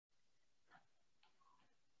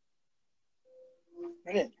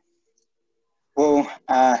Brilliant. Well,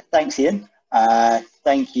 thanks, Ian.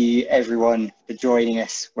 Thank you, everyone, for joining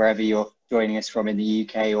us wherever you're joining us from in the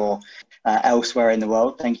UK or elsewhere in the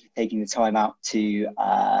world. Thank you for taking the time out to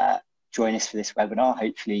join us for this webinar.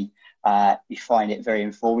 Hopefully, you find it very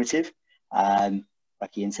informative.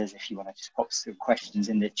 Like Ian says, if you want to just pop some questions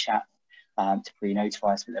in the chat to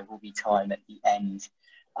pre-notify us, but there will be time at the end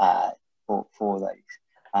for those.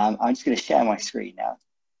 I'm just going to share my screen now.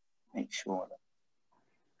 Make sure that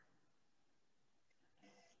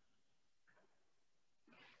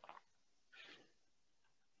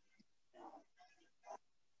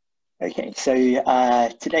okay,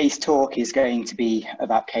 so today's talk is going to be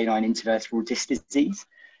about canine intervertebral disc disease.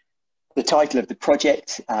 The title of the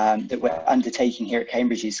project that we're undertaking here at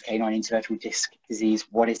Cambridge is Canine Intervertebral Disc Disease.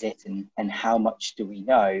 What is it and how much do we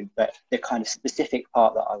know? But the kind of specific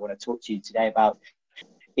part that I want to talk to you today about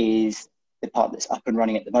is the part that's up and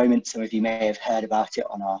running at the moment. Some of you may have heard about it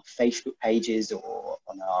on our Facebook pages or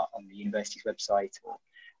on the university's website or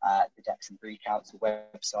the Dachshund Breed Council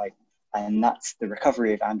website. And that's the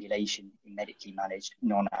recovery of ambulation in medically managed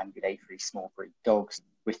non-ambulatory small breed dogs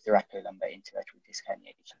with thoracolumbar intervertebral disc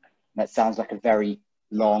herniation. And that sounds like a very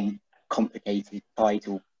long, complicated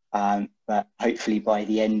title, but hopefully by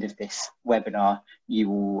the end of this webinar, you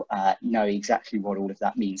will know exactly what all of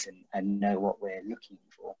that means and know what we're looking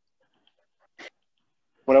for.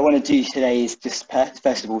 What I want to do today is just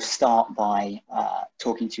first of all start by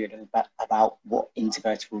talking to you a little bit about what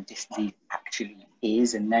intervertebral disc disease actually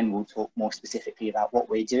is, and then we'll talk more specifically about what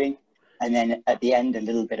we're doing. And then at the end, a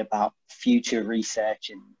little bit about future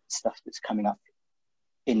research and stuff that's coming up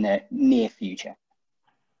in the near future.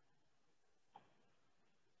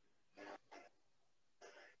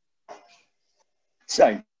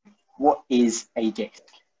 So what is a disc?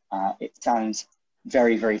 It sounds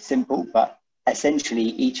very, very simple, but essentially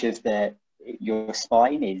each of your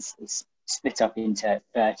spine is split up into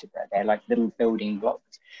vertebrae. They're like little building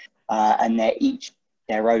blocks, and they're each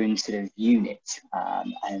their own sort of unit.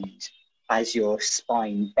 And as your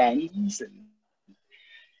spine bends and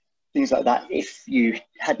things like that, if you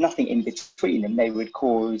had nothing in between them, they would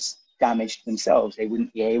cause damage to themselves. They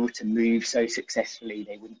wouldn't be able to move so successfully.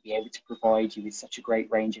 They wouldn't be able to provide you with such a great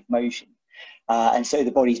range of motion. And so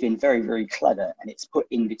the body's been very, very clever, and it's put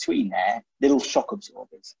in between there little shock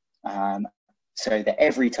absorbers. So that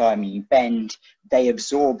every time you bend, they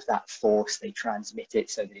absorb that force, they transmit it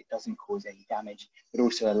so that it doesn't cause any damage, but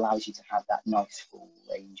also allows you to have that nice full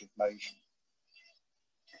range of motion.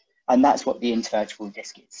 And that's what the intervertebral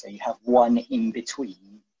disc is. So you have one in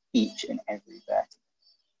between each and every vertebra.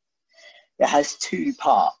 It has two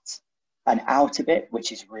parts, an outer bit,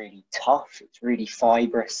 which is really tough, it's really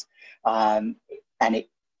fibrous, and it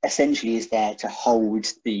essentially is there to hold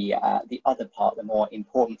the other part, the more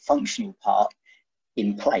important functional part,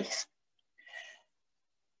 in place.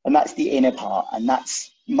 And that's the inner part, and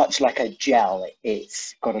that's much like a gel.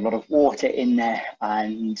 It's got a lot of water in there,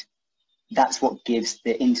 and that's what gives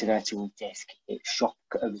the intervertebral disc its shock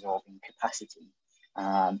absorbing capacity.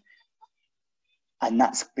 And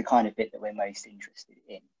that's the kind of bit that we're most interested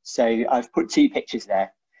in. So I've put two pictures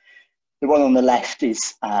there. The one on the left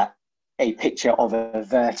is a picture of a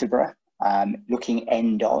vertebra looking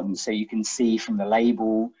end on. So you can see from the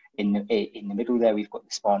label in the middle there, we've got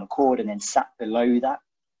the spinal cord, and then sat below that,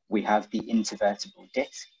 we have the intervertebral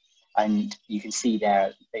disc. And you can see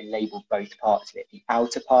there, they label both parts of it. The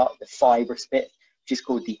outer part, the fibrous bit, which is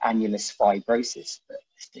called the annulus fibrosus, but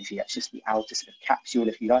essentially that's just the outer sort of capsule,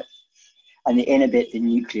 if you like. And the inner bit, the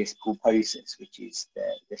nucleus pulposus, which is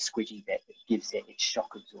the squidgy bit that gives it its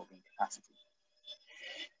shock absorbing capacity.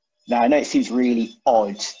 Now, I know it seems really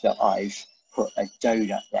odd that I've put a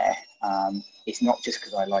donut there. It's not just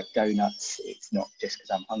because I like donuts. It's not just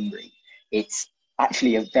because I'm hungry. It's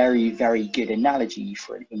actually a very, very good analogy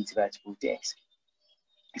for an intervertebral disc.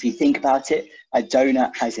 If you think about it, a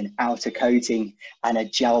donut has an outer coating and a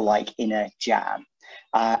gel-like inner jam.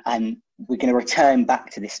 And we're going to return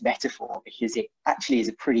back to this metaphor because it actually is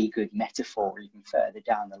a pretty good metaphor even further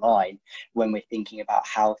down the line when we're thinking about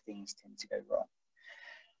how things tend to go wrong.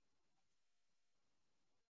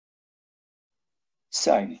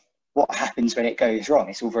 So what happens when it goes wrong?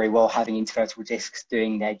 It's all very well having intervertebral discs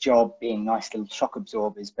doing their job, being nice little shock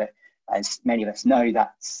absorbers, but as many of us know,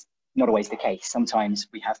 that's not always the case. Sometimes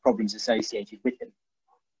we have problems associated with them.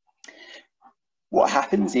 What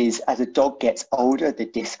happens is, as a dog gets older, the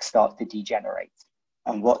disc starts to degenerate.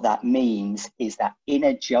 And what that means is that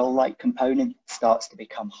inner gel-like component starts to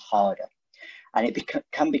become harder. And it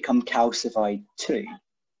can become calcified too.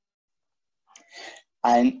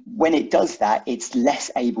 And when it does that, it's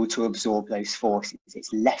less able to absorb those forces.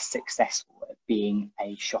 It's less successful at being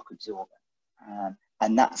a shock absorber.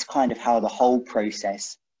 And that's kind of how the whole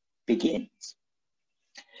process begins.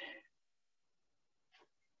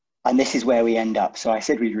 And this is where we end up. So I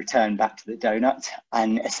said we'd return back to the donut,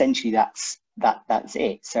 and essentially that's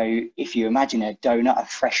it. So if you imagine a donut, a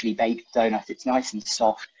freshly baked donut, it's nice and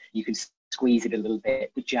soft. You can squeeze it a little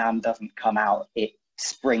bit. The jam doesn't come out. It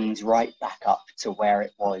springs right back up to where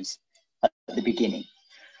it was at the beginning.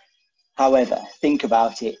 However, think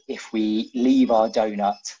about it. If we leave our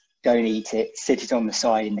donut, don't eat it, sit it on the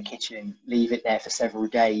side in the kitchen, leave it there for several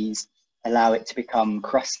days, allow it to become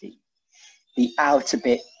crusty, the outer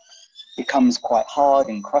bit becomes quite hard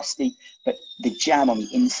and crusty, but the jam on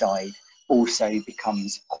the inside also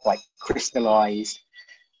becomes quite crystallized.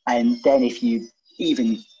 And then if you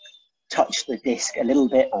even touch the disc a little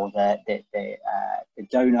bit, or the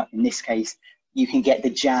donut in this case, you can get the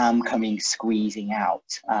jam coming squeezing out,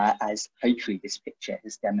 as hopefully this picture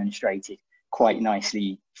has demonstrated quite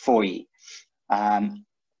nicely for you.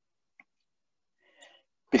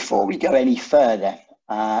 Before we go any further,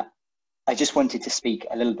 I just wanted to speak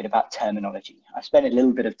a little bit about terminology. I spent a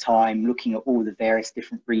little bit of time looking at all the various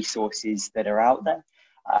different resources that are out there,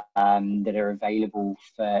 that are available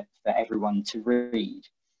for everyone to read.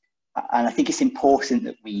 And I think it's important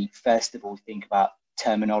that we first of all think about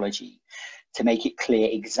terminology to make it clear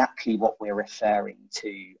exactly what we're referring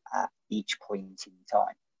to at each point in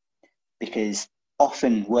time. Because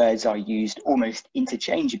often words are used almost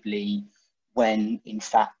interchangeably when in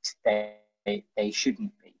fact they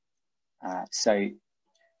shouldn't be. So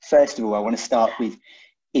first of all, I want to start with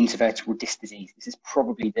intervertebral disc disease. This is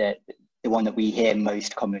probably the one that we hear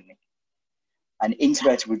most commonly. And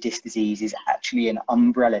intervertebral disc disease is actually an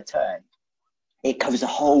umbrella term. It covers a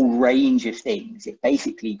whole range of things. It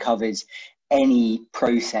basically covers any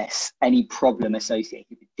process, any problem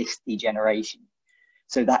associated with disc degeneration.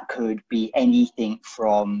 So that could be anything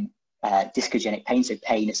from discogenic pain, so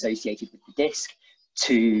pain associated with the disc,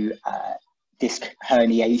 to disc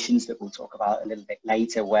herniations that we'll talk about a little bit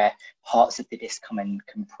later, where parts of the disc come and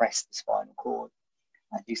compress the spinal cord,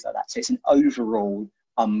 things like that. So it's an overall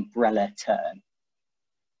umbrella term.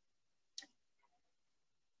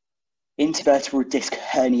 Intervertebral disc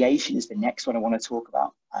herniation is the next one I want to talk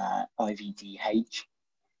about, IVDH.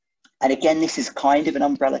 And again, this is kind of an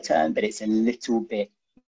umbrella term, but it's a little bit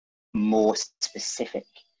more specific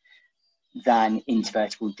than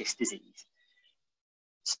intervertebral disc disease.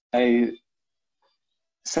 So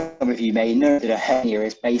some of you may know that a hernia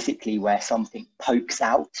is basically where something pokes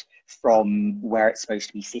out from where it's supposed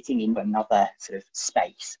to be sitting into another sort of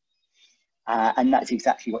space. And that's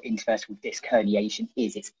exactly what intervertebral disc herniation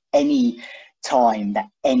is. It's any time that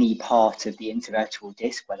any part of the intervertebral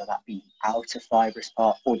disc, whether that be the outer fibrous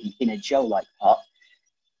part or the inner gel-like part,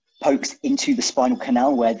 pokes into the spinal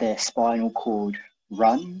canal where the spinal cord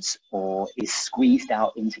runs or is squeezed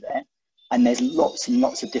out into there. And there's lots and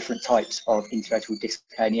lots of different types of intervertebral disc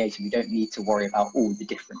herniation. We don't need to worry about all the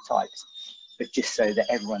different types, but just so that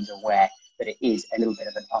everyone's aware that it is a little bit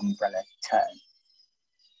of an umbrella term.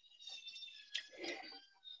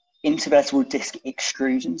 Intervertebral disc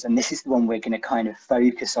extrusions, and this is the one we're going to kind of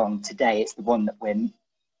focus on today. It's the one that we're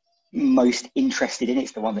most interested in.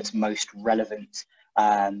 It's the one that's most relevant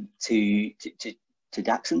to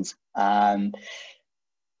Dachshunds.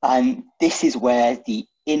 And this is where the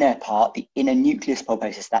inner part, the inner nucleus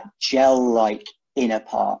pulposus, that gel-like inner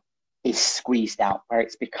part, is squeezed out, where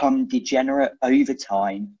it's become degenerate over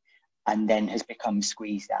time and then has become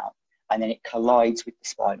squeezed out, and then it collides with the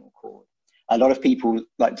spinal cord. A lot of people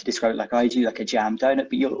like to describe it like I do, like a jam donut,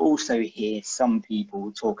 but you'll also hear some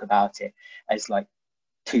people talk about it as like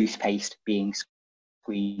toothpaste being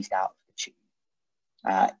squeezed out of the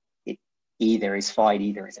tube. It either is fine,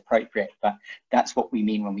 either is appropriate, but that's what we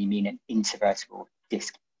mean when we mean an intervertebral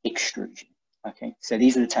disc extrusion. Okay, so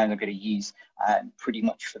these are the terms I'm going to use pretty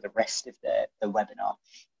much for the rest of the webinar.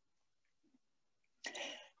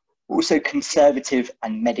 Also, conservative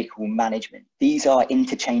and medical management. These are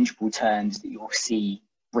interchangeable terms that you'll see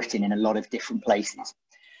written in a lot of different places.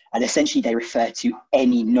 And essentially they refer to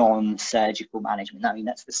any non-surgical management. I mean,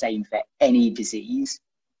 that's the same for any disease.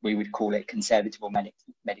 We would call it conservative or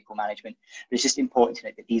medical management. But it's just important to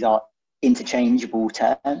note that these are interchangeable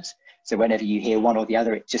terms. So whenever you hear one or the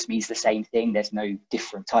other, it just means the same thing. There's no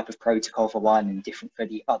different type of protocol for one and different for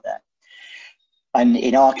the other. And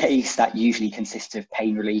in our case, that usually consists of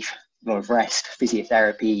pain relief, a lot of rest,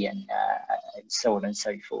 physiotherapy, and so on and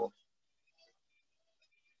so forth.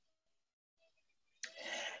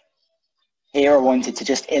 Here I wanted to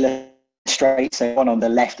just illustrate, so one on the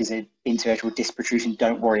left is an intervertebral disc protrusion.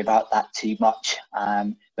 Don't worry about that too much.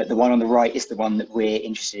 But the one on the right is the one that we're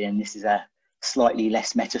interested in. This is a slightly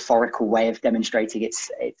less metaphorical way of demonstrating it's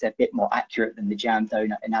a bit more accurate than the jam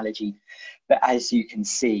donut analogy. But as you can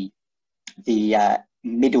see, the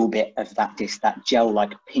middle bit of that disc, that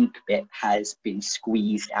gel-like pink bit, has been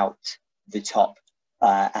squeezed out the top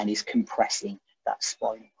and is compressing that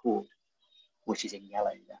spinal cord, which is in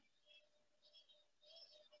yellow there.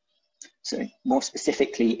 So more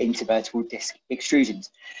specifically, intervertebral disc extrusions.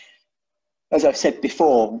 As I've said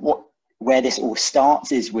before, where this all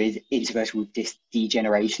starts is with intervertebral disc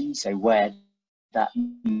degeneration. So where that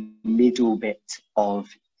middle bit of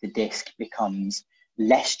the disc becomes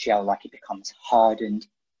less gel-like, it becomes hardened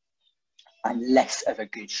and less of a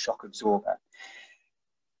good shock absorber.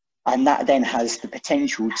 And that then has the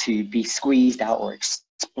potential to be squeezed out or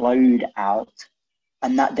explode out,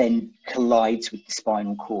 and that then collides with the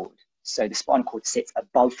spinal cord. So the spinal cord sits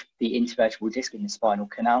above the intervertebral disc in the spinal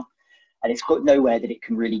canal, and it's got nowhere that it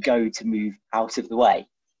can really go to move out of the way.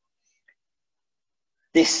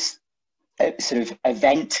 This sort of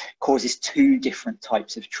event causes two different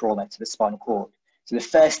types of trauma to the spinal cord. So the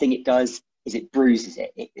first thing it does is it bruises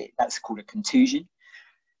it. That's called a contusion.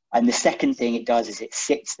 And the second thing it does is it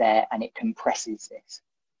sits there and it compresses this.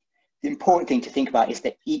 The important thing to think about is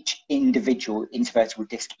that each individual intervertebral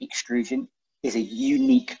disc extrusion is a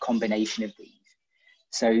unique combination of these.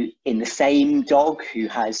 So in the same dog who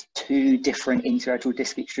has two different intervertebral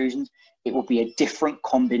disc extrusions, it will be a different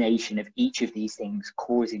combination of each of these things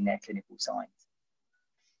causing their clinical signs.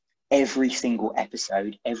 Every single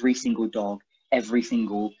episode, every single dog, every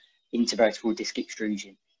single intervertebral disc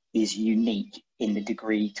extrusion is unique in the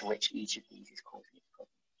degree to which each of these is causing a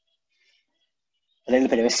problem. A little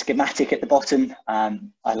bit of a schematic at the bottom.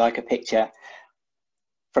 I like a picture.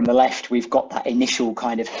 From the left, we've got that initial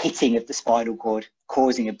kind of hitting of the spinal cord,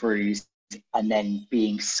 causing a bruise, and then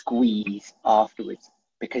being squeezed afterwards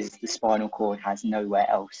because the spinal cord has nowhere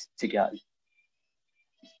else to go.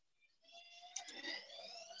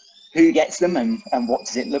 Who gets them and what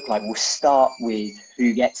does it look like? We'll start with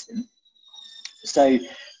who gets them. So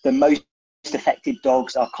the most affected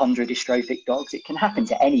dogs are chondrodystrophic dogs. It can happen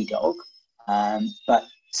to any dog, but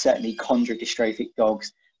certainly chondrodystrophic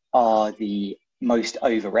dogs are the most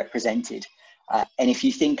overrepresented. And if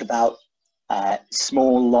you think about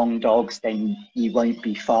small, long dogs, then you won't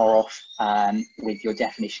be far off with your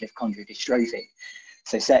definition of chondrodystrophic.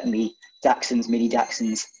 So certainly Dachshunds, mini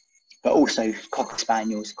Dachshunds, but also Cocker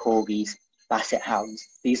Spaniels, Corgis, Basset Hounds.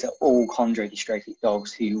 These are all chondrodystrophic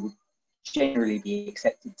dogs who would generally be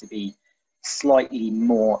accepted to be slightly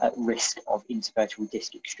more at risk of intervertebral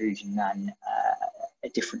disc extrusion than a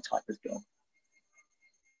different type of dog.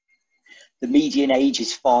 The median age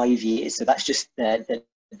is 5 years, so that's just the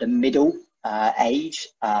middle age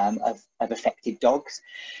of affected dogs.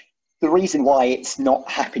 The reason why it's not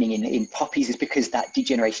happening in puppies is because that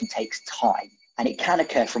degeneration takes time, and it can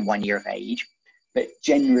occur from 1 year of age, but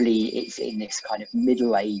generally it's in this kind of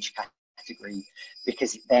middle age category,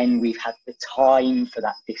 because then we've had the time for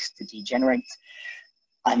that disc to degenerate,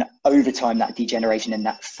 and over time that degeneration and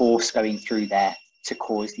that force going through there to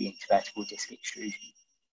cause the intervertebral disc extrusion.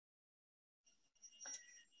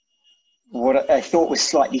 What I thought was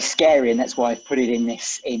slightly scary, and that's why I've put it in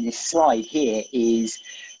this slide here, is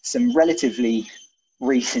some relatively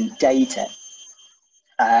recent data.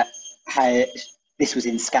 This was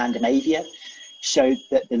in Scandinavia, showed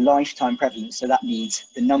that the lifetime prevalence, so that means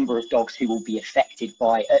the number of dogs who will be affected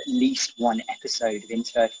by at least one episode of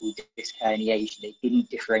intervertebral disc herniation, they didn't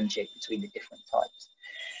differentiate between the different types,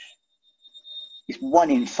 is 1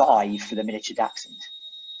 in 5 for the miniature Dachshund.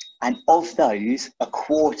 And of those, a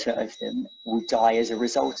quarter of them will die as a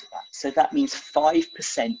result of that. So that means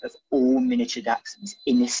 5% of all miniature Dachshunds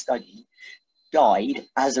in this study died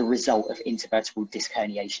as a result of intervertebral disc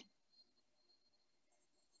herniation.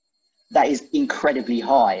 That is incredibly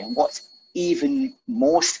high. And what's even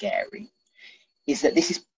more scary is that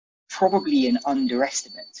this is probably an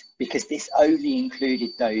underestimate, because this only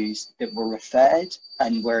included those that were referred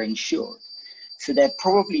and were insured. So there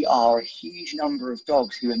probably are a huge number of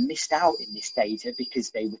dogs who are missed out in this data because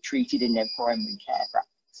they were treated in their primary care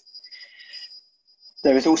practice.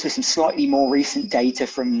 There is also some slightly more recent data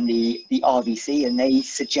from the RVC, and they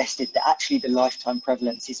suggested that actually the lifetime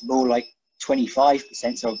prevalence is more like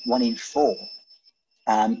 25%, so 1 in 4,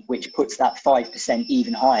 which puts that 5%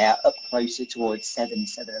 even higher, up closer towards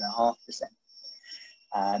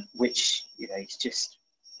 7.5%, which, you know, is just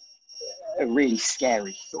a really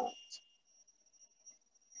scary thought.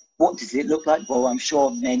 What does it look like? Well, I'm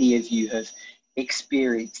sure many of you have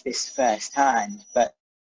experienced this firsthand, but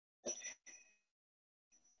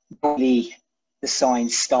normally the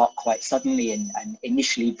signs start quite suddenly and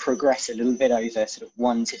initially progress a little bit over sort of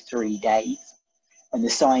 1 to 3 days. And the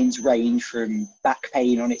signs range from back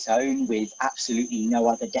pain on its own with absolutely no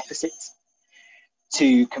other deficits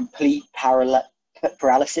to complete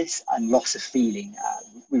paralysis and loss of feeling.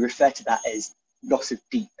 We refer to that as loss of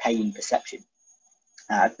deep pain perception.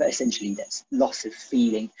 But essentially that's loss of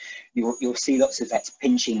feeling. You'll see lots of vets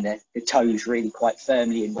pinching the toes really quite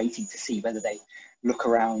firmly and waiting to see whether they look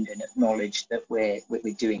around and acknowledge that we're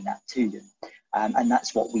doing that to them. And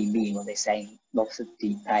that's what we mean when they're saying loss of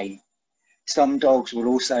deep pain. Some dogs will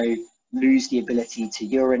also lose the ability to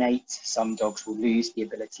urinate. Some dogs will lose the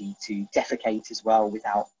ability to defecate as well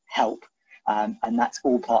without help. And that's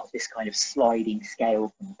all part of this kind of sliding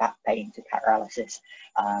scale from back pain to paralysis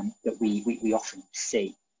that we often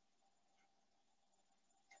see.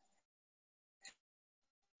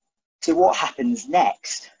 So what happens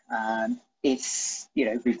next? It's,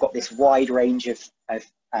 we've got this wide range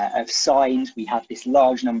of signs. We have this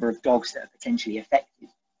large number of dogs that are potentially affected.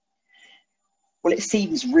 Well, it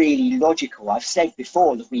seems really logical. I've said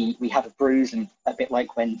before that we have a bruise, and a bit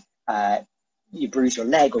like when you bruise your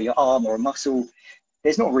leg or your arm or a muscle,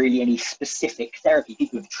 there's not really any specific therapy.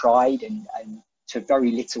 People have tried and to very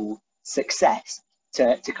little success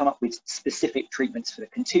to come up with specific treatments for the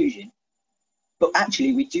contusion. But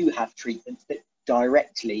actually we do have treatments that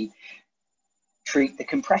directly treat the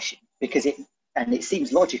compression, because it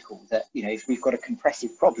seems logical that, if we've got a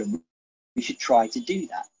compressive problem, we should try to do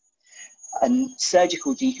that. And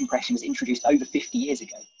surgical decompression was introduced over 50 years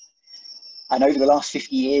ago. And over the last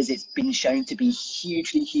 50 years, it's been shown to be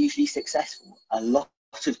hugely, hugely successful. A lot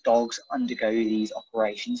of dogs undergo these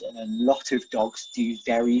operations and a lot of dogs do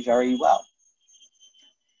very, very well.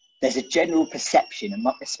 There's a general perception,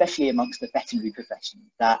 especially amongst the veterinary profession,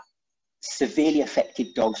 that severely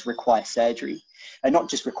affected dogs require surgery, and not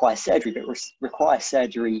just require surgery, but require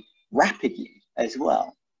surgery rapidly as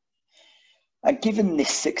well. And given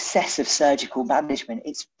this success of surgical management,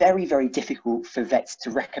 it's very, very difficult for vets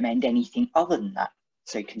to recommend anything other than that,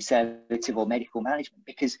 so conservative or medical management,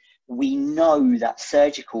 because we know that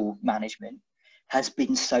surgical management has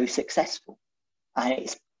been so successful and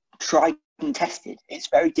it's tried and tested. It's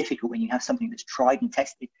very difficult when you have something that's tried and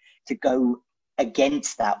tested to go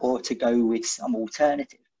against that or to go with some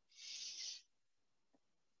alternative.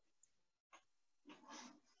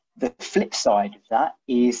 The flip side of that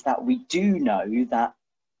is that we do know that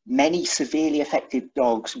many severely affected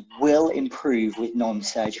dogs will improve with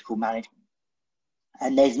non-surgical management.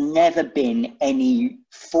 And there's never been any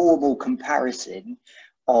formal comparison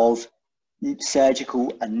of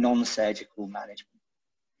surgical and non-surgical management.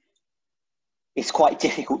 It's quite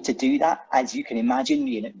difficult to do that, as you can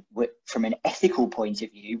imagine, from an ethical point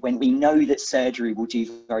of view. When we know that surgery will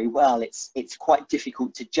do very well, it's quite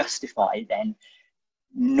difficult to justify then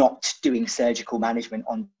not doing surgical management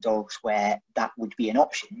on dogs where that would be an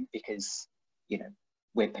option, because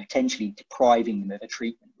we're potentially depriving them of a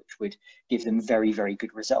treatment which would give them very, very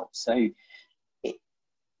good results. So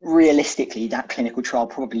realistically, that clinical trial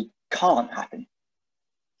probably can't happen.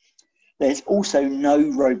 There's also no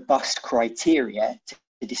robust criteria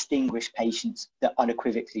to distinguish patients that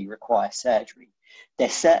unequivocally require surgery. There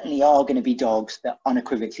certainly are going to be dogs that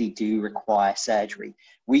unequivocally do require surgery.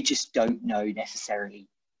 We just don't know necessarily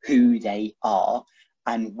who they are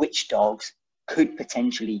and which dogs could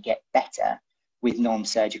potentially get better with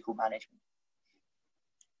non-surgical management.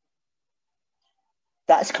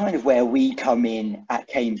 That's kind of where we come in at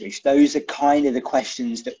Cambridge. Those are kind of the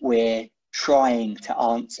questions that we're trying to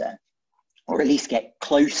answer, or at least get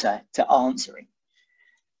closer to answering.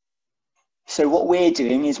 So what we're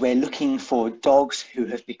doing is we're looking for dogs who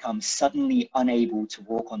have become suddenly unable to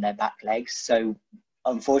walk on their back legs. So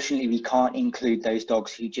unfortunately, we can't include those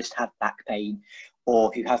dogs who just have back pain,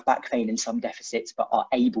 or who have back pain and some deficits but are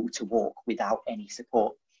able to walk without any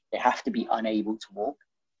support. They have to be unable to walk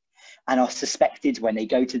and are suspected when they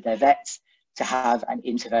go to their vets to have an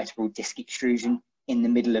intervertebral disc extrusion in the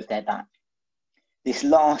middle of their back. This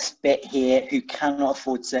last bit here, who cannot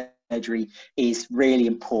afford surgery, is really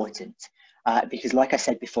important because, like I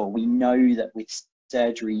said before, we know that with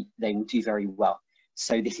surgery they will do very well.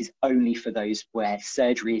 So this is only for those where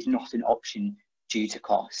surgery is not an option due to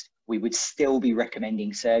cost. We would still be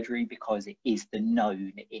recommending surgery because it is the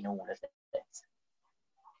known in all of this.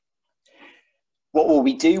 What will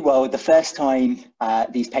we do? Well, the first time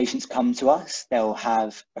these patients come to us, they'll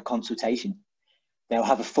have a consultation. They'll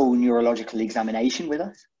have a full neurological examination with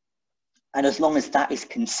us. And as long as that is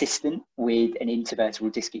consistent with an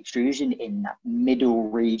intervertebral disc extrusion in that middle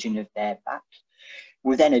region of their back,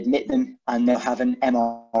 we'll then admit them and they'll have an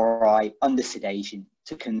MRI under sedation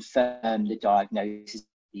to confirm the diagnosis of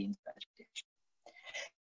the intervertebral disc.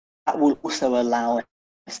 That will also allow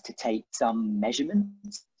us to take some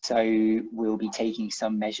measurements. So we'll be taking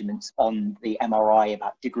some measurements on the MRI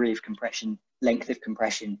about degree of compression, length of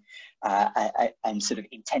compression, and sort of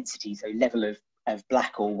intensity, so level of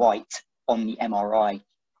black or white on the MRI,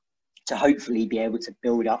 to hopefully be able to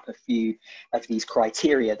build up a few of these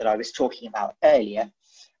criteria that I was talking about earlier,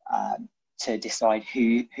 to decide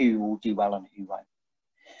who will do well and who won't.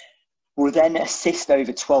 We'll then assist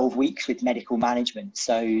over 12 weeks with medical management.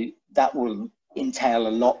 So that will entail a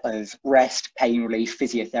lot of rest, pain relief,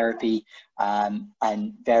 physiotherapy,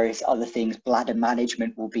 and various other things. Bladder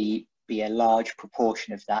management will be a large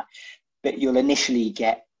proportion of that. But you'll initially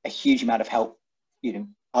get a huge amount of help. You know,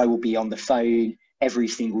 I will be on the phone every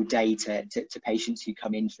single day to patients who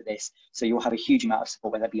come in for this. So you'll have a huge amount of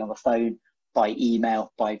support, whether it be on the phone, by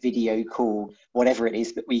email, by video call, whatever it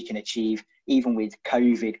is that we can achieve, even with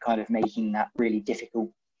COVID kind of making that really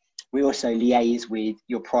difficult. We also liaise with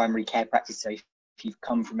your primary care practice. So if you've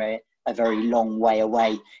come from a very long way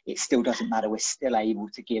away, it still doesn't matter. We're still able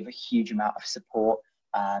to give a huge amount of support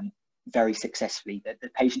very successfully. The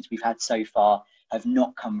patients we've had so far have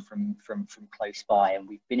not come from close by, and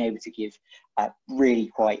we've been able to give really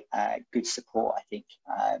quite good support, I think,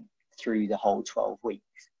 through the whole 12 weeks.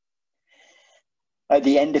 At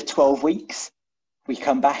the end of 12 weeks, we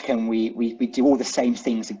come back and we do all the same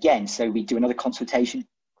things again. So we do another consultation.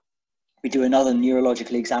 We do another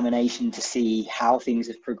neurological examination to see how things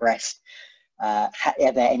have progressed. Are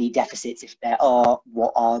there any deficits? If there are,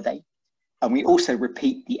 what are they? And we also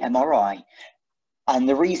repeat the MRI. And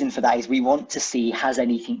the reason for that is we want to see, has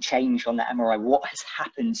anything changed on that MRI? What has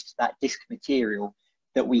happened to that disc material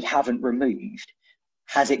that we haven't removed?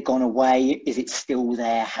 Has it gone away? Is it still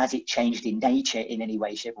there? Has it changed in nature in any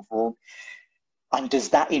way, shape or form? And does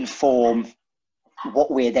that inform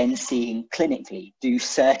what we're then seeing clinically? Do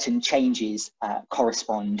certain changes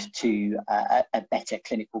correspond to a better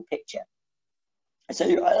clinical picture? So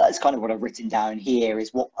that's kind of what I've written down here,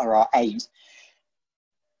 is what are our aims.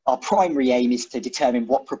 Our primary aim is to determine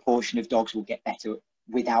what proportion of dogs will get better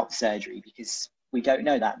without surgery, because we don't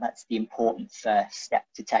know that. That's the important first step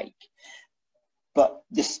to take. But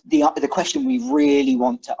the question we really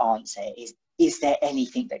want to answer is there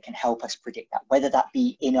anything that can help us predict that, whether that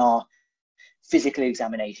be in our physical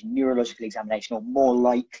examination, neurological examination, or more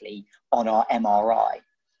likely on our MRI,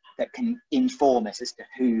 that can inform us as to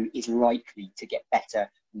who is likely to get better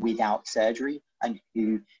without surgery and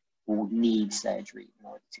who will need surgery in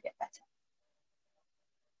order to get better.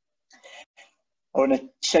 I want to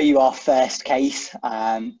show you our first case.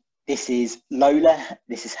 This is Lola.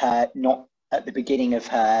 This is her not at the beginning of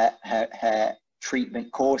her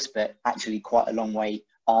treatment course, but actually quite a long way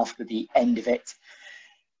after the end of it.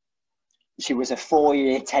 She was a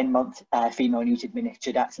 4-year, 10-month female neutered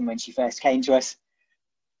miniature Dachshund when she first came to us.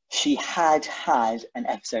 She had an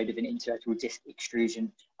episode of an intervertebral disc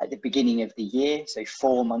extrusion at the beginning of the year, so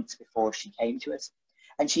 4 months before she came to us.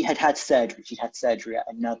 And she had surgery. She'd had surgery at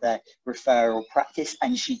another referral practice,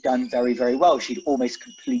 and she'd done very, very well. She'd almost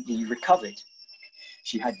completely recovered.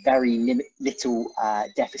 She had very little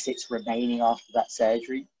deficits remaining after that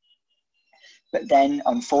surgery. But then,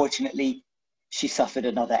 unfortunately, she suffered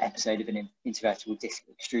another episode of an intervertebral disc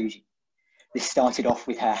extrusion. This started off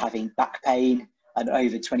with her having back pain, and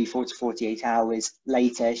over 24 to 48 hours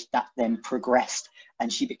later, that then progressed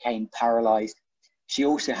and she became paralyzed. She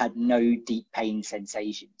also had no deep pain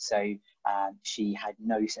sensation. So she had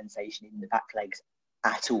no sensation in the back legs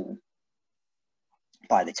at all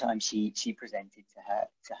by the time she presented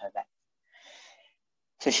to her vet.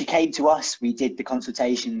 So she came to us, we did the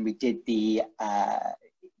consultation, we did the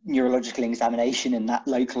neurological examination, and that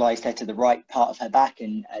localized her to the right part of her back,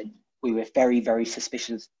 and we were very, very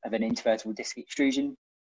suspicious of an intervertebral disc extrusion.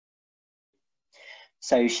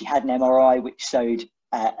 So she had an MRI which showed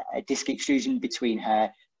a disc extrusion between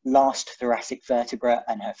her last thoracic vertebra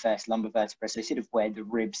and her first lumbar vertebra, so sort of where the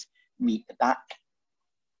ribs meet the back.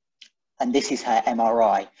 And this is her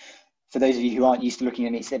MRI. For those of you who aren't used to looking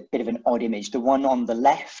at it, it's a bit of an odd image. The one on the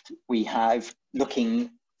left, we have looking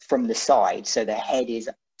from the side, so the head is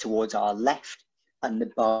towards our left and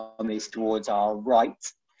the bum is towards our right.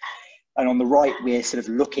 And on the right, we're sort of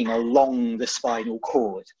looking along the spinal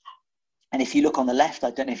cord. And if you look on the left,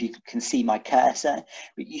 I don't know if you can see my cursor,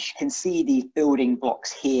 but you can see the building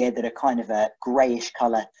blocks here that are kind of a grayish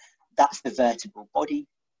color. That's the vertebral body.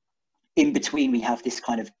 In between, we have this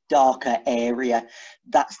kind of darker area.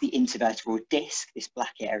 That's the intervertebral disc, this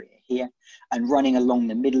black area here. And running along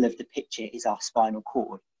the middle of the picture is our spinal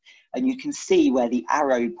cord. And you can see where the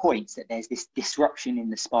arrow points that there's this disruption in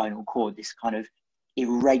the spinal cord, this kind of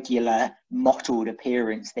irregular, mottled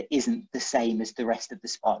appearance that isn't the same as the rest of the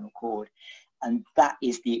spinal cord. and that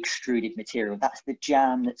is the extruded material. That's the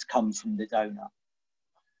jam that's come from the donut.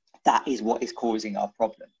 That is what is causing our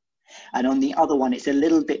problem. And on the other one, it's a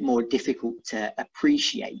little bit more difficult to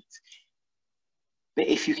appreciate. But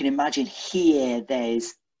if you can imagine here,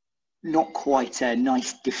 there's not quite a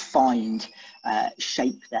nice defined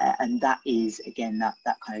shape there. And that is, again, that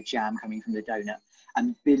kind of jam coming from the donut.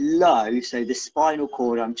 And below, so the spinal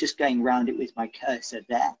cord, I'm just going around it with my cursor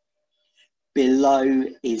there. Below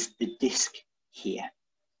is the disc here,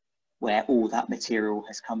 where all that material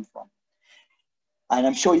has come from. And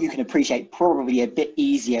I'm sure you can appreciate, probably a bit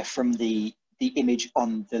easier from the image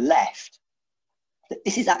on the left, that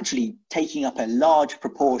this is actually taking up a large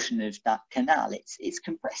proportion of that canal. It's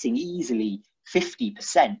compressing easily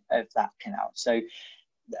 50% of that canal. So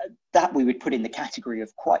that we would put in the category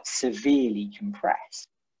of quite severely compressed.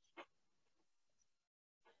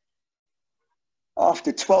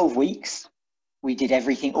 After 12 weeks, we did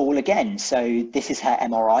everything all again. So this is her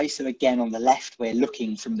MRI. So again, on the left, we're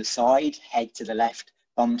looking from the side, head to the left,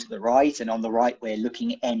 bum to the right. And on the right, we're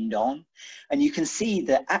looking end on. And you can see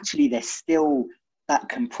that actually there's still that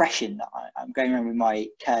compression. I'm going around with my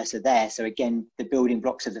cursor there. So again, the building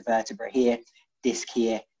blocks of the vertebra here, disc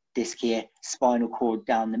here, spinal cord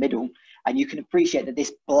down the middle. And you can appreciate that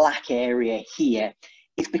this black area here,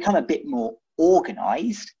 it's become a bit more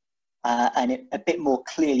organized and a bit more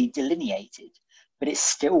clearly delineated, but it's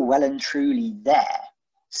still well and truly there.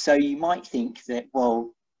 So you might think that,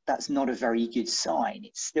 well, that's not a very good sign.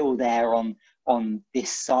 It's still there on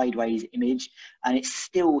this sideways image, and it's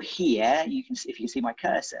still here. You can see, if you see my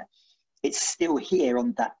cursor, it's still here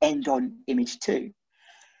on that end on image too.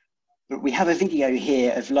 But we have a video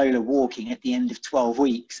here of Lola walking at the end of 12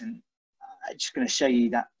 weeks, and I'm just going to show you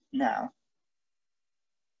that now.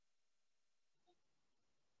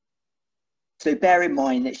 So bear in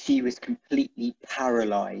mind that she was completely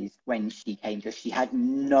paralyzed when she came to us. She had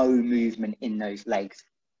no movement in those legs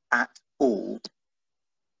at all.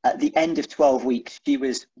 At the end of 12 weeks, she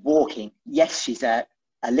was walking. Yes, she's a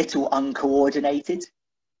little uncoordinated,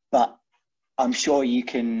 but I'm sure you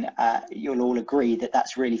can, you'll all agree that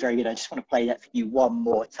that's really very good. I just want to play that for you one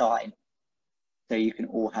more time so you can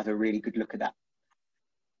all have a really good look at that.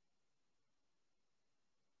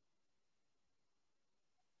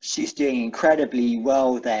 She's doing incredibly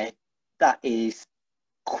well there. That is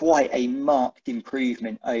quite a marked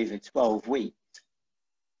improvement over 12 weeks.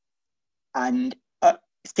 And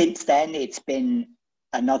since then, it's been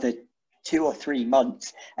another 2 or 3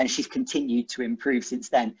 months, and she's continued to improve since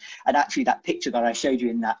then. And actually, that picture that I showed you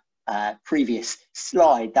in that previous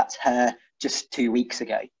slide, that's her just 2 weeks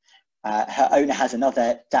ago. Her owner has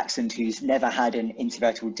another Dachshund who's never had an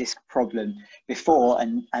intervertebral disc problem before,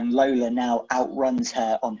 and Lola now outruns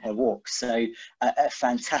her on her walks. So a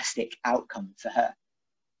fantastic outcome for her.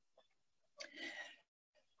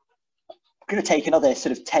 I'm going to take another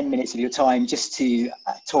sort of 10 minutes of your time just to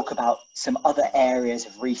talk about some other areas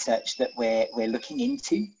of research that we're looking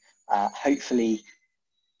into. Hopefully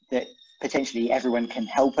that potentially everyone can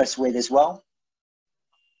help us with as well.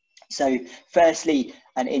 So firstly,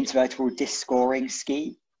 an intervertebral disc scoring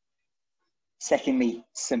scheme. Secondly,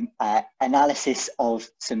 some analysis of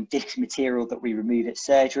some disc material that we remove at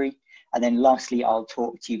surgery. And then lastly, I'll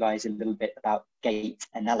talk to you guys a little bit about gait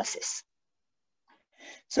analysis.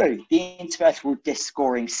 So the intervertebral disc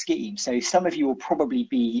scoring scheme. So some of you will probably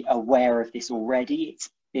be aware of this already. It's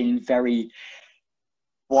been very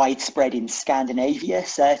widespread in Scandinavia,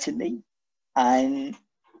 certainly. And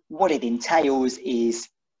what it entails is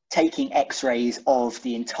taking x-rays of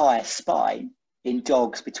the entire spine in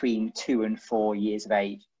dogs between 2 and 4 years of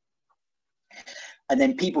age. And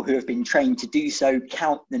then people who have been trained to do so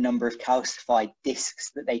count the number of calcified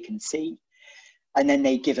discs that they can see. And then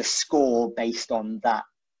they give a score based on that.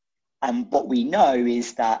 And what we know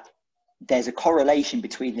is that there's a correlation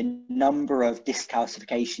between the number of disc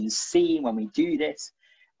calcifications seen when we do this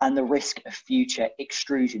and the risk of future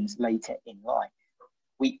extrusions later in life.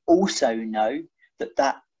 We also know that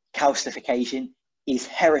that calcification is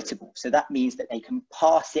heritable. So that means that they can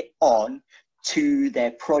pass it on to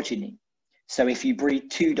their progeny. So if you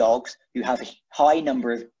breed 2 dogs who have a high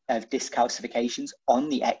number of disc calcifications on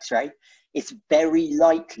the x-ray, it's very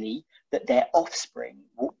likely that their offspring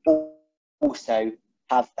will also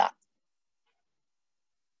have that.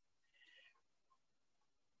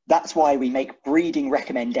 That's why we make breeding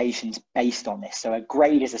recommendations based on this. So a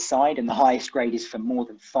grade is assigned, and the highest grade is for more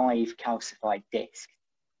than 5 calcified discs.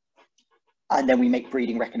 And then we make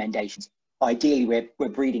breeding recommendations. Ideally, we're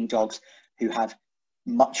breeding dogs who have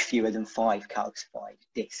much fewer than 5 calcified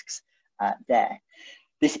discs there.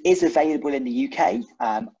 This is available in the UK.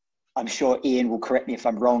 I'm sure Ian will correct me if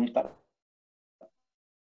I'm wrong, but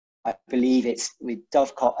I believe it's with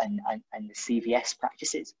Dovecot and the CVS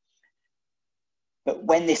practices. But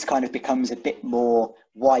when this kind of becomes a bit more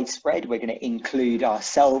widespread, we're going to include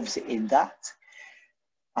ourselves in that.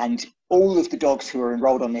 And all of the dogs who are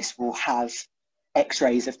enrolled on this will have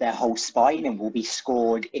x-rays of their whole spine and will be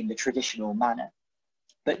scored in the traditional manner.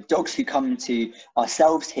 But dogs who come to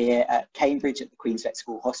ourselves here at Cambridge at the Queen's Vet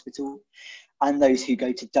School Hospital, and those who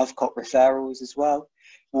go to Dovecot referrals as well,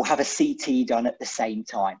 will have a CT done at the same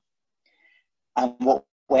time. And what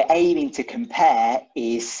we're aiming to compare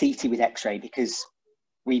is CT with x-ray, because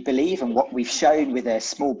we believe, and what we've shown with a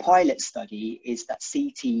small pilot study, is that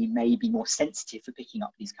CT may be more sensitive for picking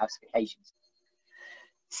up these calcifications.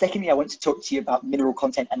 Secondly, I want to talk to you about mineral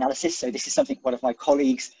content analysis. So this is something one of my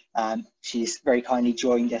colleagues, she's very kindly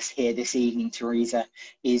joined us here this evening, Teresa,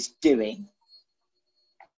 is doing.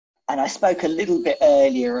 And I spoke a little bit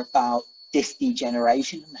earlier about disc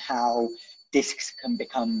degeneration and how discs can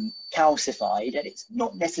become calcified, and it's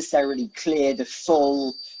not necessarily clear the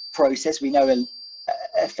full process. We know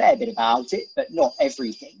a fair bit about it, but not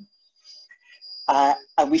everything.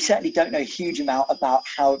 And we certainly don't know a huge amount about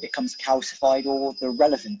how it becomes calcified or the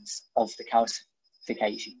relevance of the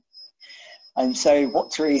calcification. And so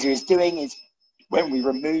what Teresa is doing is, when we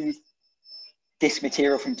remove disc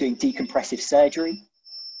material from doing decompressive surgery,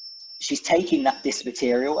 she's taking that disc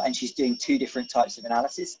material and she's doing two different types of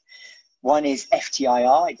analysis. One is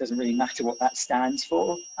FTIR, it doesn't really matter what that stands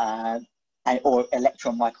for, or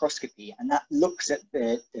electron microscopy, and that looks at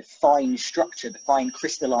the fine structure, the fine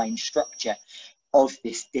crystalline structure of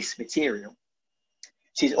this disc material.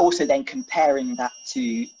 She's also then comparing that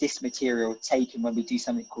to disc material taken when we do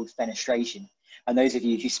something called fenestration. And those of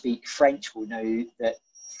you who speak French will know that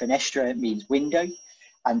fenestra means window,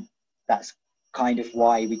 and that's kind of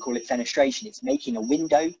why we call it fenestration. It's making a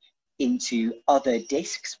window into other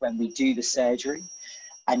discs when we do the surgery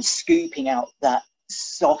and scooping out that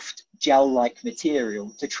soft gel-like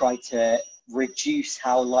material to try to reduce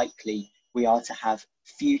how likely we are to have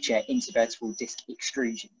future intervertebral disc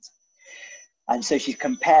extrusions. And so she's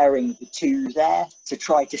comparing the two there to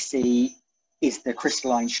try to see, is the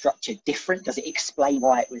crystalline structure different? Does it explain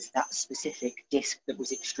why it was that specific disc that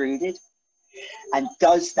was extruded? And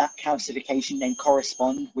does that calcification then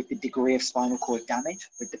correspond with the degree of spinal cord damage,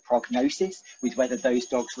 with the prognosis, with whether those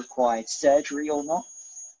dogs required surgery or not,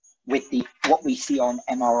 with what we see on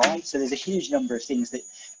MRI? So there's a huge number of things that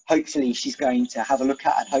hopefully she's going to have a look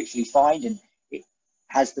at and hopefully find, and it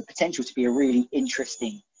has the potential to be a really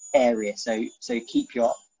interesting area. So keep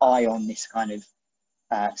your eye on this kind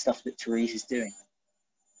of stuff that Teresa's doing.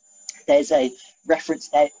 There's a reference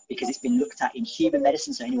there because it's been looked at in human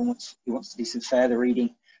medicine, so anyone who wants to do some further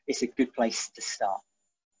reading, it's a good place to start.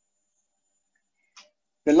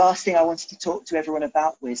 The last thing I wanted to talk to everyone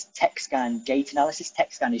about was TechScan gait analysis.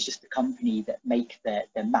 TechScan is just the company that make the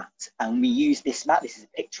mat, and we use this mat. This is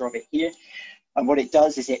a picture of it here, and what it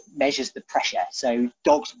does is it measures the pressure. So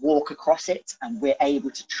dogs walk across it, and we're able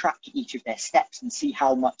to track each of their steps and see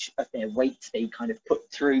how much of their weight they kind of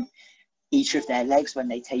put through each of their legs when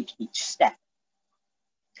they take each step.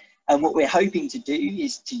 And what we're hoping to do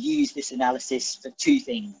is to use this analysis for two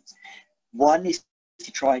things. One is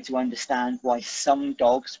to try to understand why some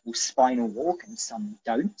dogs will spinal walk and some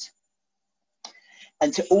don't.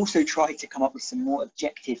 And to also try to come up with some more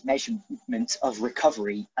objective measurements of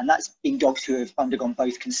recovery. And that's in dogs who have undergone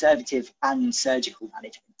both conservative and surgical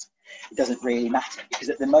management. It doesn't really matter, because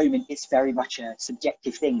at the moment it's very much a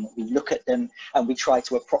subjective thing. We look at them and we try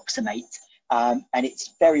to approximate, and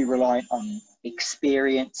it's very reliant on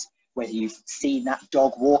experience, whether you've seen that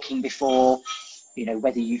dog walking before, you know,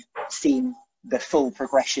 whether you've seen the full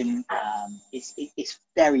progression. It's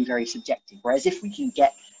very, very subjective. Whereas if we can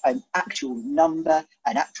get an actual number,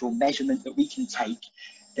 an actual measurement that we can take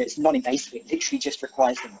that's non-invasive, it literally just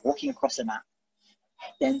requires them walking across a mat,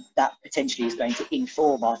 then that potentially is going to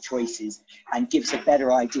inform our choices and gives a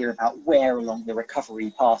better idea about where along the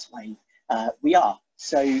recovery pathway we are.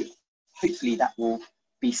 So hopefully that will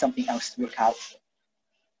be something else to look out for.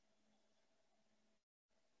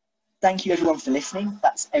 Thank you everyone for listening.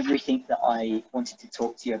 That's everything that I wanted to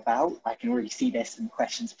talk to you about. I can already see there's some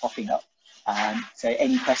questions popping up. So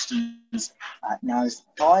any questions, now's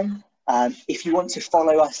the time. If you want to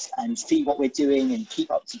follow us and see what we're doing and keep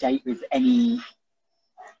up to date with any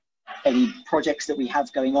projects that we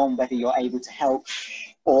have going on, whether you're able to help,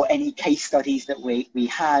 or any case studies that we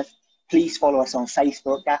have, please follow us on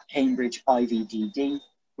Facebook at Cambridge IVDD.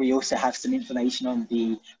 We also have some information on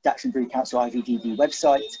the Dachshund Breed Council IVDD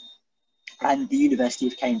website, and the University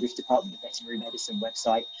of Cambridge Department of Veterinary Medicine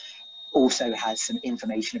website also has some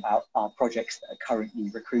information about our projects that are currently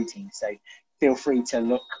recruiting. So feel free to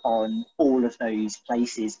look on all of those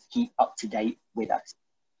places to keep up to date with us.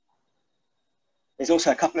 There's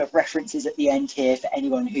also a couple of references at the end here for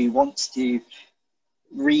anyone who wants to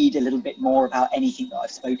read a little bit more about anything that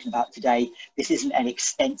I've spoken about today. This isn't an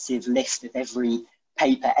extensive list of every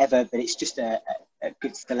paper ever, but it's just a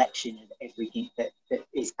good selection of everything that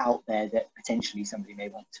is out there that potentially somebody may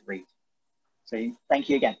want to read. So thank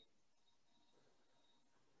you again.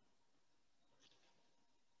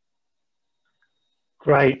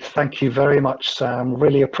 Great, thank you very much, Sam.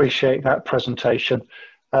 Really appreciate that presentation.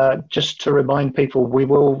 Just to remind people, we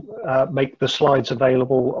will make the slides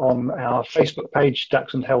available on our Facebook page,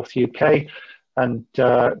 Dachshund Health UK, and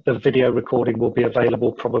the video recording will be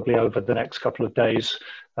available probably over the next couple of days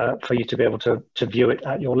for you to be able to view it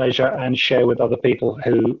at your leisure and share with other people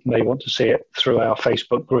who may want to see it through our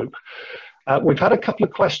Facebook group. We've had a couple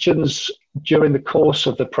of questions during the course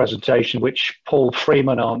of the presentation, which Paul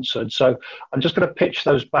Freeman answered. So I'm just going to pitch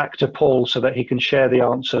those back to Paul so that he can share the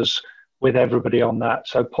answers with everybody on that.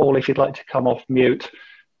 So Paul, if you'd like to come off mute.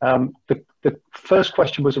 The first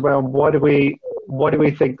question was around why do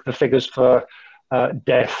we think the figures for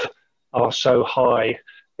death are so high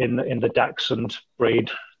in the Dachshund breed?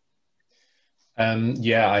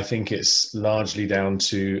 Yeah, I think it's largely down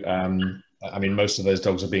to I mean, most of those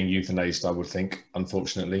dogs are being euthanized, I would think,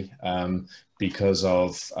 unfortunately, because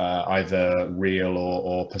of either real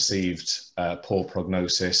or perceived poor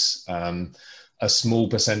prognosis. A small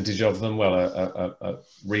percentage of them, well, a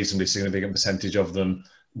reasonably significant percentage of them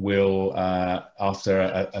will,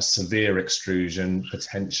 after a severe extrusion,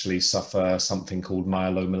 potentially suffer something called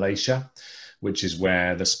myelomalacia, which is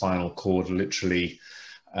where the spinal cord literally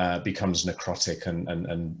becomes necrotic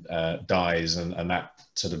and dies, and that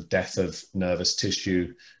sort of death of nervous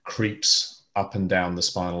tissue creeps up and down the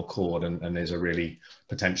spinal cord and is a really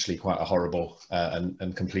potentially quite a horrible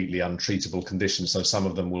and completely untreatable condition. So some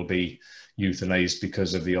of them will be euthanized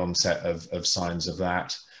because of the onset of signs of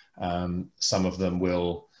that. Some of them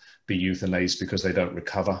will be euthanized because they don't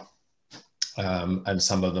recover. And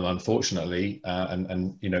some of them, unfortunately,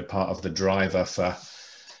 and you know, part of the driver for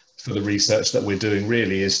the research that we're doing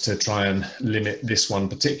really is to try and limit this one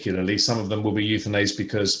particularly. Some of them will be euthanized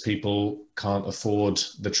because people can't afford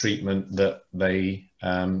the treatment that they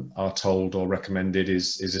are told or recommended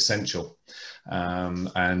is essential.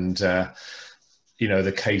 You know,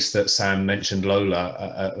 the case that Sam mentioned,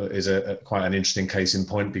 Lola, is quite an interesting case in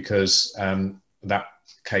point, because that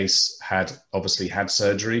case had obviously had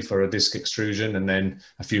surgery for a disc extrusion and then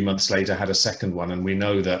a few months later had a second one. And we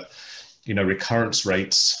know that, you know, recurrence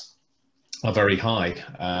rates are very high,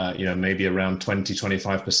 you know, maybe around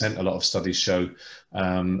 20–25%. A lot of studies show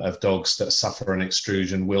of dogs that suffer an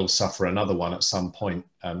extrusion will suffer another one at some point,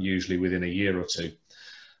 usually within a year or two.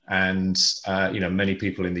 And, you know, many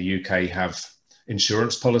people in the UK have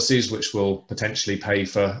insurance policies which will potentially pay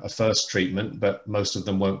for a first treatment, but most of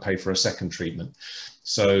them won't pay for a second treatment.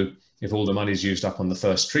 So if all the money's used up on the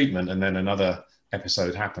first treatment and then another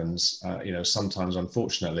episode happens, you know, sometimes,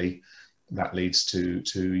 unfortunately, that leads to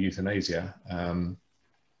euthanasia.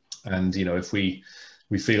 And, you know, if we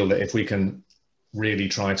feel that if we can really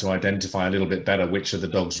try to identify a little bit better which of the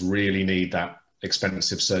dogs really need that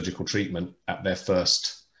expensive surgical treatment at their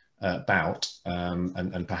first bout,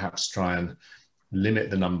 and perhaps try and limit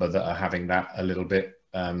the number that are having that a little bit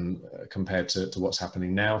compared to what's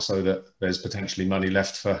happening now, so that there's potentially money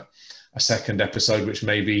left for a second episode, which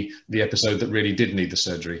may be the episode that really did need the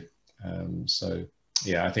surgery. So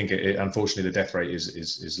yeah, I think unfortunately the death rate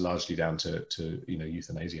is largely down to you know,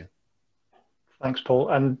 euthanasia. Thanks, Paul.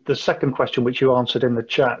 And the second question, which you answered in the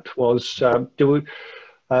chat, was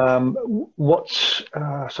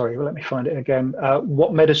sorry, let me find it again.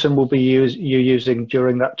 What medicine will be you using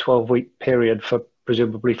during that 12-week period for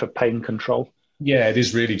presumably for pain control? Yeah, it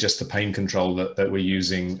is really just the pain control that we're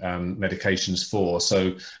using medications for.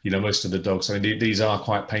 So, you know, most of the dogs, I mean, these are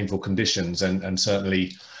quite painful conditions, and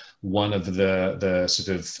certainly one of the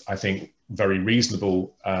sort of, I think, very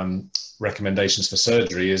reasonable recommendations for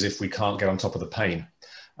surgery is if we can't get on top of the pain,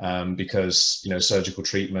 because, you know, surgical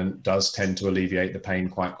treatment does tend to alleviate the pain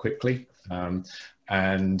quite quickly. I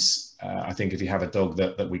think if you have a dog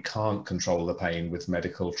that we can't control the pain with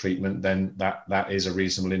medical treatment, then that is a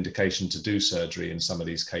reasonable indication to do surgery in some of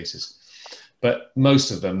these cases. But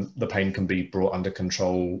most of them, the pain can be brought under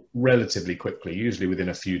control relatively quickly, usually within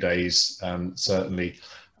a few days, certainly.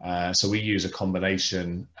 So we use a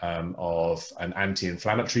combination of an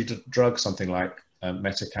anti-inflammatory drug, something like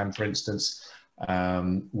Metacam, for instance.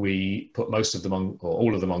 We put most of them on, or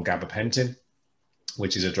all of them on, gabapentin,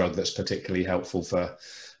 which is a drug that's particularly helpful for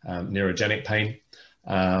neurogenic pain.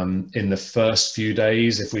 In the first few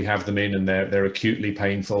days, if we have them in and they're acutely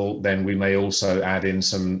painful, then we may also add in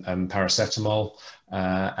some paracetamol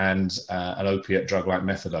and an opiate drug like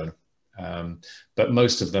methadone. But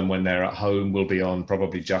most of them, when they're at home, will be on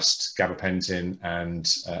probably just gabapentin and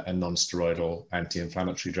a non-steroidal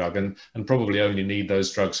anti-inflammatory drug, and probably only need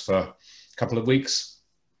those drugs for a couple of weeks.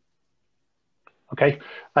 Okay,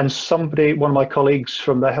 and one of my colleagues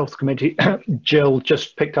from the health committee, Jill,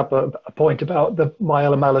 just picked up a point about the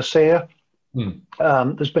myelomalacia.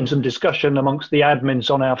 There's been some discussion amongst the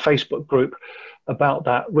admins on our Facebook group about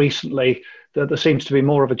that recently, that there seems to be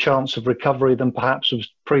more of a chance of recovery than perhaps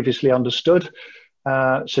was previously understood.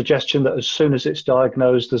 Suggestion that as soon as it's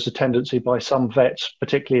diagnosed, there's a tendency by some vets,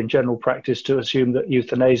 particularly in general practice, to assume that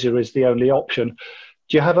euthanasia is the only option.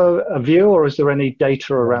 Do you have a view, or is there any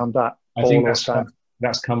data around that? I think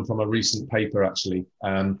that's come from a recent paper, actually.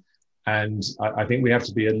 And I think we have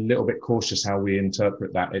to be a little bit cautious how we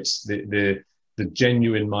interpret that. It's the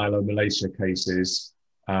genuine myelomalacia cases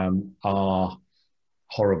are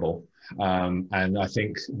horrible. And I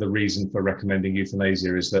think the reason for recommending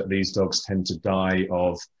euthanasia is that these dogs tend to die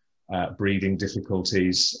of breathing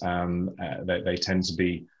difficulties. They tend to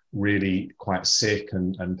be really quite sick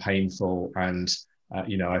and painful. And,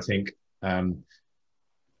 I think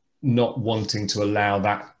not wanting to allow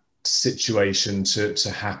that situation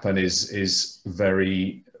to happen is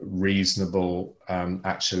very reasonable,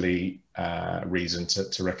 reason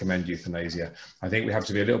to recommend euthanasia. I think we have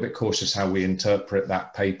to be a little bit cautious how we interpret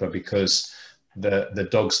that paper, because the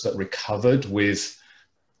dogs that recovered with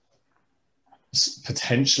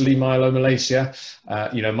potentially myelomalacia,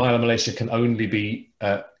 myelomalacia can only be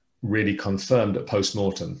really confirmed at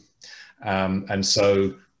post-mortem. And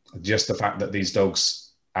so just the fact that these dogs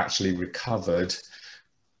actually recovered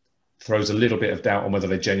throws a little bit of doubt on whether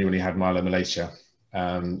they genuinely had myelomalacia.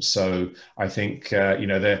 So I think,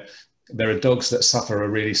 there are dogs that suffer a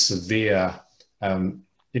really severe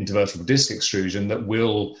intervertebral disc extrusion that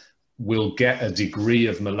will get a degree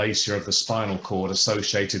of malacia of the spinal cord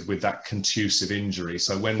associated with that contusive injury.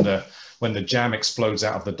 So when the jam explodes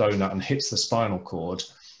out of the donut and hits the spinal cord,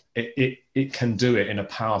 it can do it in a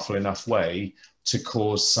powerful enough way to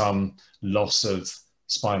cause some loss of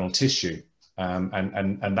spinal tissue.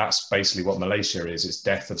 And that's basically what malacia is. It's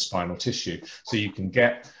death of spinal tissue. So you can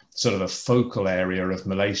get sort of a focal area of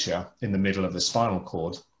malacia in the middle of the spinal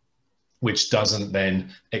cord, which doesn't then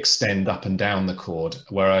extend up and down the cord.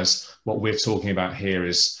 Whereas what we're talking about here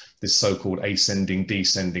is this so-called ascending,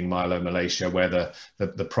 descending myelomalacia, where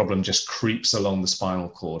the problem just creeps along the spinal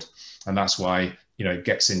cord. And that's why, it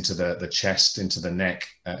gets into the chest, into the neck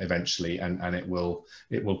eventually, and it will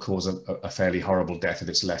cause a fairly horrible death if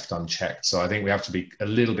it's left unchecked. So I think we have to be a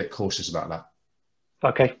little bit cautious about that.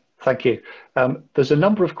 Okay, thank you. There's a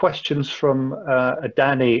number of questions from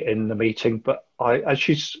Danny in the meeting, but as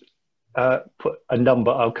she's put a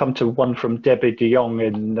number, I'll come to one from Debbie de Jong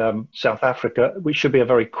in South Africa, which should be a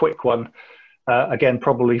very quick one. Again,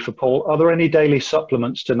 probably for Paul. Are there any daily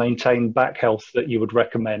supplements to maintain back health that you would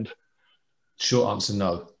recommend? Short answer,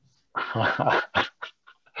 no.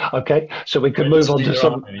 Okay, so we can move on to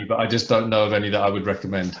some. Any, but I just don't know of any that I would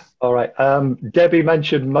recommend. All right. Debbie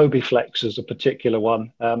mentioned Mobiflex as a particular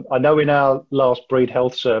one. I know in our last breed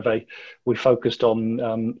health survey, we focused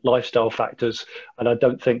on lifestyle factors, and I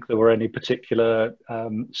don't think there were any particular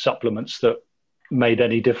supplements that made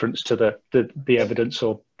any difference to the evidence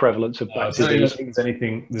or prevalence of back disease.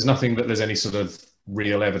 There's nothing that there's any sort of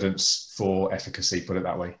real evidence for efficacy, put it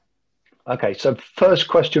that way. Okay, so first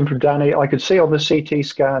question from Danny. I could see on the CT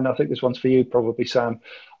scan, I think this one's for you probably, Sam.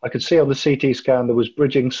 I could see on the CT scan there was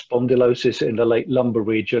bridging spondylosis in the late lumbar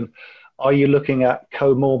region. Are you looking at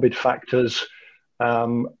comorbid factors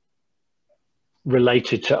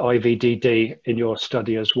related to IVDD in your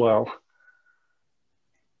study as well?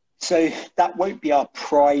 So that won't be our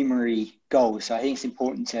primary goal. So I think it's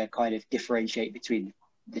important to kind of differentiate between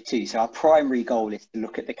the two. So our primary goal is to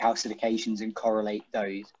look at the calcifications and correlate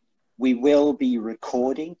those. We will be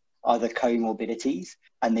recording other comorbidities,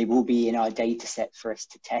 and they will be in our data set for us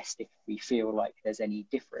to test if we feel like there's any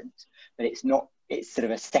difference. But it's sort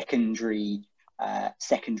of a secondary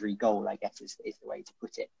goal, I guess is the way to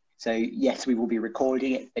put it. So yes, we will be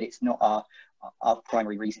recording it, but it's not our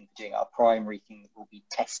primary reason for doing it. Our primary thing that we'll be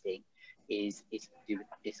testing is to do with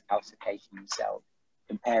this calcification themselves,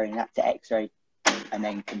 comparing that to X-ray and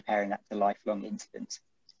then comparing that to lifelong incidence.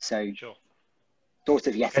 So sure. Sort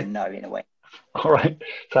of yes and no in a way. All right,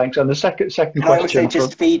 thanks. And the second question. I also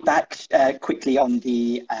just feedback quickly on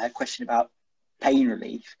the question about pain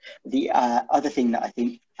relief. The other thing that I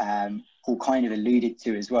think Paul kind of alluded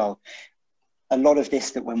to as well, a lot of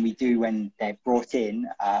this that when they're brought in,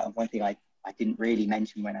 one thing I didn't really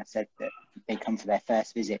mention when I said that they come for their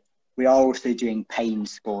first visit, we are also doing pain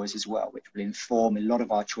scores as well, which will inform a lot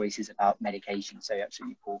of our choices about medication. So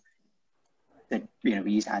absolutely, Paul,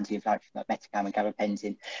 we use anti-inflammatories like Metacam and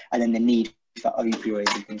gabapentin, and then the need for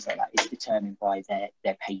opioids and things like that is determined by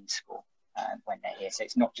their pain score when they're here. So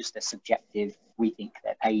it's not just a subjective, we think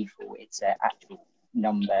they're paid for, it's an actual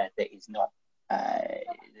number that is not,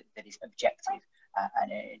 that is objective,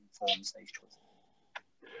 and it informs those choices.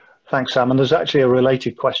 Thanks, Sam. And there's actually a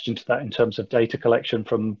related question to that in terms of data collection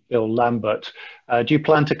from Bill Lambert. Do you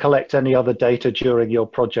plan to collect any other data during your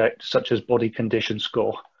project, such as body condition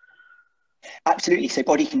score? Absolutely. So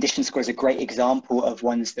body condition score is a great example of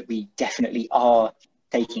ones that we definitely are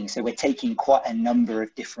taking. So we're taking quite a number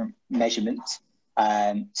of different measurements.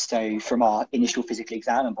 So from our initial physical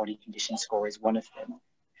exam, and body condition score is one of them.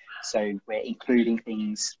 So we're including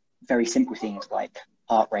things, very simple things like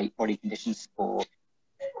heart rate, body condition score.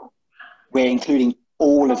 We're including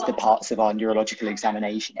all of the parts of our neurological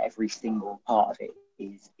examination. Every single part of it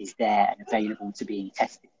is there and available to being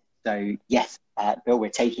tested. So yes, Bill, we're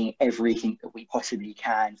taking everything that we possibly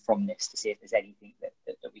can from this to see if there's anything that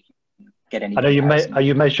we can get any. And are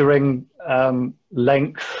you measuring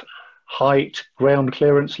length, height, ground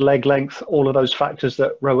clearance, leg length, all of those factors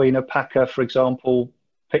that Rowena Packer, for example,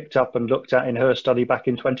 picked up and looked at in her study back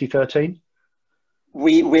in 2013?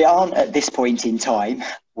 We aren't at this point in time.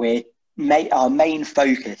 Our main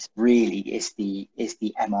focus really is the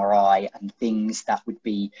MRI and things that would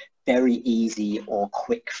be very easy or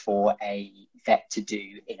quick for a vet to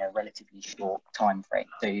do in a relatively short time frame.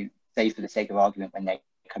 So say for the sake of argument, when they're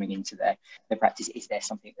coming into their practice, is there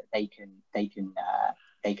something that they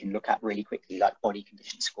can look at really quickly, like body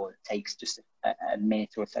condition score that takes just a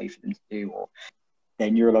minute or so for them to do, or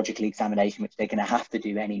their neurological examination, which they're going to have to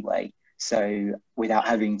do anyway. So without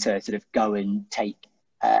having to sort of go and take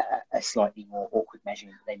a slightly more awkward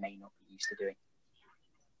measurement that they may not be used to doing.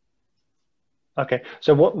 Okay,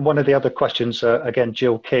 so one of the other questions, again,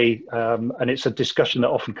 Jill Key, and it's a discussion that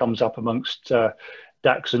often comes up amongst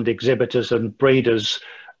Dachshund exhibitors and breeders,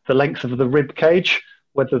 the length of the rib cage,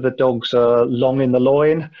 whether the dogs are long in the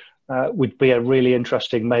loin, would be a really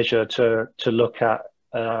interesting measure to look at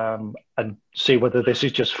and see whether this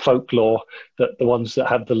is just folklore, that the ones that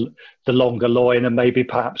have the longer loin are maybe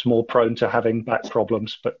perhaps more prone to having back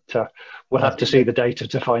problems, but we'll have to see the data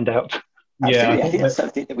to find out. Yeah, I think that's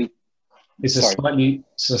something that it's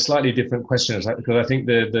a slightly different question, because I think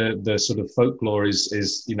the sort of folklore is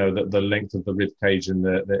the length of the rib cage, and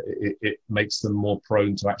it makes them more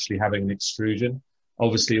prone to actually having an extrusion.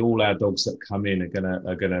 Obviously, all our dogs that come in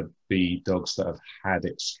are gonna be dogs that have had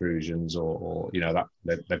extrusions, or that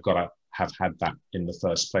they've got to have had that in the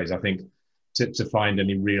first place. I think to find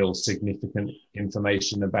any real significant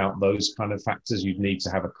information about those kind of factors, you'd need to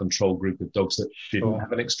have a control group of dogs that didn't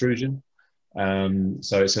have an extrusion.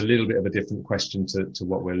 So it's a little bit of a different question to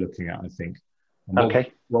what we're looking at, I think.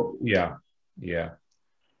 Okay. Yeah.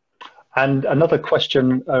 And another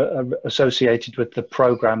question associated with the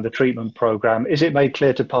program, the treatment program, is it made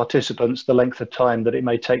clear to participants the length of time that it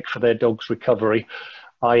may take for their dog's recovery,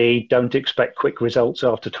 i.e. don't expect quick results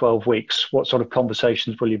after 12 weeks? What sort of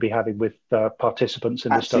conversations will you be having with participants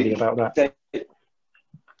in the study about that?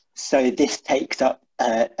 So this takes up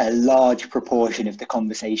a large proportion of the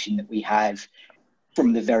conversation that we have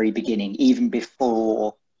from the very beginning, even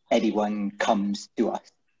before anyone comes to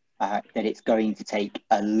us. That it's going to take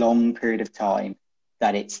a long period of time,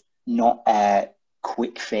 that it's not a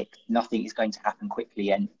quick fix, nothing is going to happen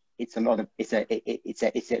quickly, and it's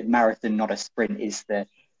a marathon, not a sprint, is the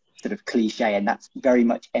sort of cliche, and that's very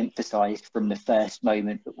much emphasized from the first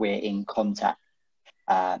moment that we're in contact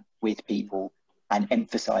with people, and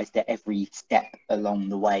emphasized at every step along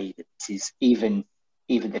the way. That this is even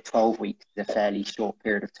the 12 weeks is a fairly short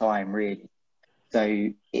period of time, really. So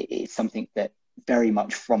it's something that very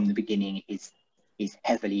much from the beginning is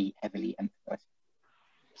heavily emphasized.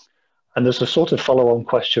 And there's a sort of follow-on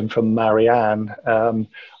question from Marianne.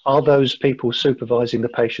 Are those people supervising the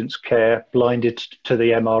patient's care blinded to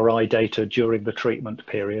the MRI data during the treatment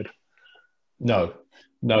period? No,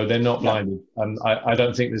 they're not blinded. I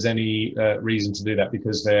don't think there's any reason to do that,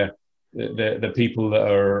 because they're the people that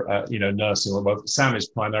are nursing. Well, Sam is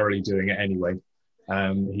primarily doing it anyway.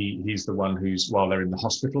 He's the one who's, while they're in the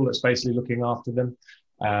hospital, that's basically looking after them.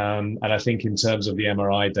 And I think in terms of the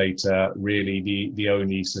MRI data, really the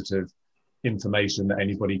only sort of information that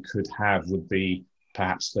anybody could have would be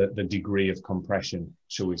perhaps the degree of compression,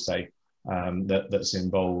 shall we say, that's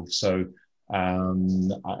involved. So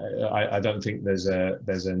I don't think there's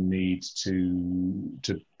a need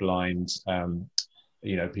to blind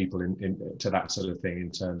people to that sort of thing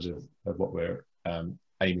in terms of what we're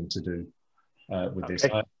aiming to do with this.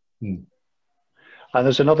 And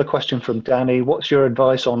there's another question from Danny. What's your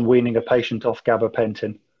advice on weaning a patient off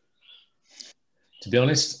gabapentin? To be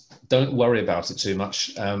honest, don't worry about it too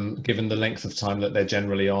much, given the length of time that they're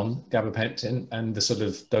generally on gabapentin and the sort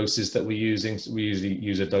of doses that we're using. We usually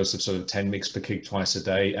use a dose of sort of 10 mg per kg twice a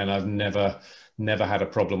day, and I've never had a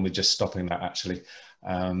problem with just stopping that, actually.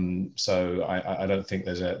 So I don't think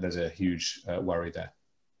there's a huge worry there.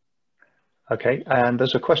 Okay, and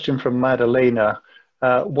there's a question from Madalena.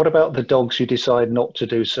 What about the dogs you decide not to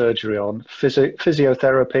do surgery on?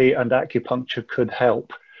 Physiotherapy and acupuncture could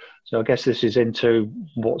help. So I guess this is into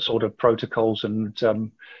what sort of protocols and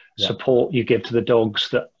support you give to the dogs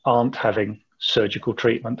that aren't having surgical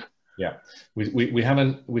treatment. Yeah, we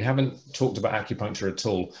haven't talked about acupuncture at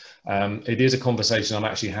all. It is a conversation I'm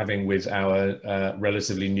actually having with our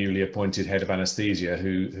relatively newly appointed head of anaesthesia,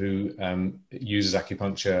 who uses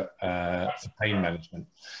acupuncture for pain management.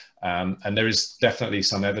 And there is definitely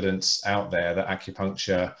some evidence out there that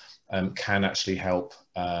acupuncture can actually help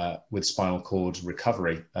with spinal cord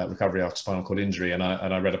recovery after spinal cord injury. And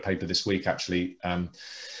I read a paper this week actually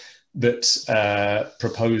that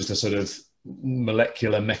proposed a sort of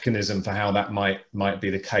molecular mechanism for how that might be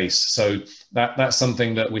the case. So that's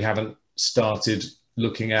something that we haven't started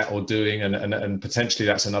looking at or doing, and potentially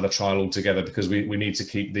that's another trial altogether, because we need to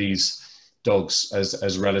keep these dogs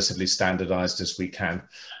as relatively standardized as we can.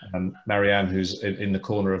 Marianne, who's in the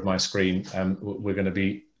corner of my screen, we're going to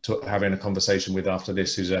be having a conversation with after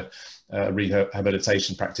this, who's a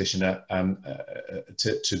rehabilitation practitioner,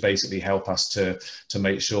 to basically help us to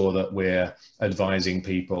make sure that we're advising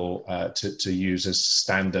people to use as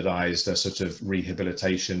standardized a sort of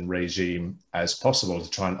rehabilitation regime as possible to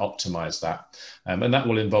try and optimize that. And that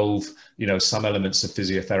will involve, some elements of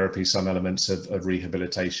physiotherapy, some elements of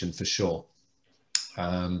rehabilitation for sure.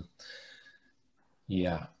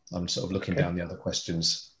 Yeah, I'm sort of looking down the other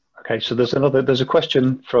questions. Okay, so there's a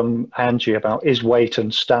question from Angie about, is weight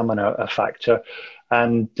and stamina a factor?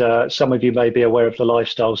 And some of you may be aware of the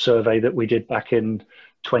lifestyle survey that we did back in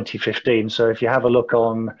 2015. So if you have a look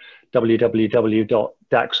on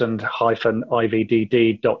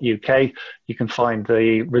www.dachshund-ivdd.uk, you can find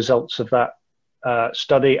the results of that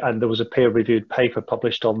study, and there was a peer-reviewed paper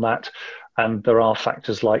published on that. And there are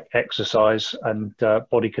factors like exercise and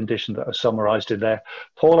body condition that are summarized in there.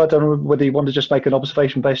 Paul, I don't know whether you want to just make an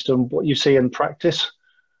observation based on what you see in practice.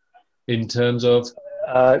 In terms of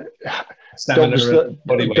dogs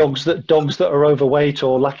that are overweight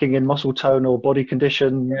or lacking in muscle tone or body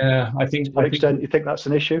condition. Yeah, I think. To what extent you think that's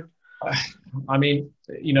an issue? I mean,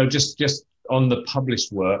 just on the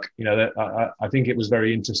published work, I think it was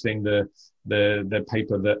very interesting, the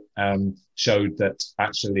paper that showed that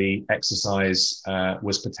actually exercise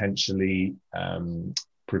was potentially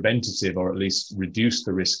preventative, or at least reduced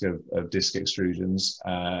the risk of disc extrusions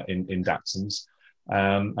in Dachshunds.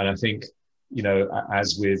 And I think,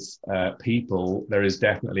 as with people, there is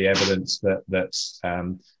definitely evidence that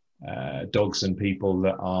dogs and people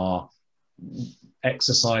that are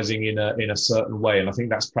exercising in a certain way, and I think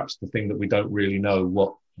that's perhaps the thing that we don't really know,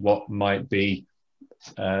 what might be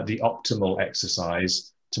the optimal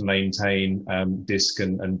exercise to maintain disc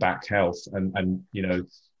and back health. And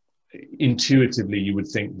intuitively you would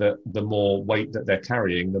think that the more weight that they're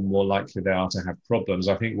carrying, the more likely they are to have problems.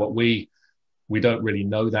 I think what we don't really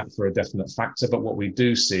know that for a definite factor, but what we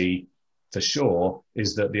do see for sure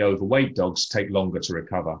is that the overweight dogs take longer to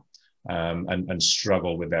recover. And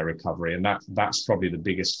struggle with their recovery, and that's probably the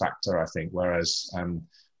biggest factor, I think. Whereas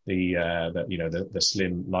the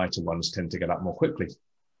slim, lighter ones tend to get up more quickly,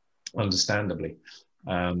 understandably.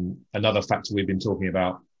 Another factor we've been talking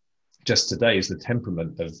about just today is the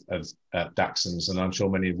temperament of Dachshunds, and I'm sure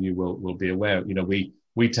many of you will be aware.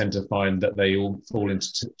 We tend to find that they all fall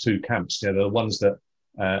into two camps. The ones that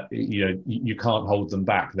you can't hold them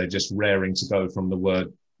back; they're just raring to go from the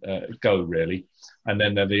word go, really. And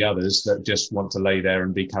then there are the others that just want to lay there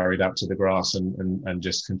and be carried out to the grass and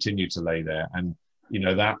just continue to lay there. And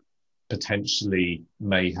that potentially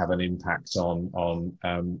may have an impact on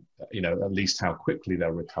at least how quickly they'll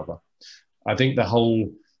recover. I think the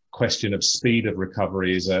whole question of speed of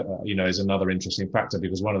recovery is another interesting factor,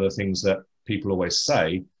 because one of the things that people always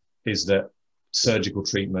say is that surgical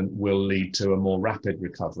treatment will lead to a more rapid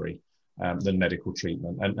recovery than medical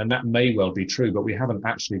treatment. And that may well be true, but we haven't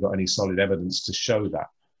actually got any solid evidence to show that.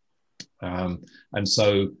 And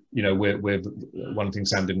so, we're one thing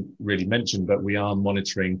Sam didn't really mention, but we are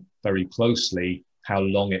monitoring very closely how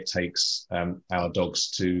long it takes our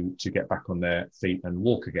dogs to get back on their feet and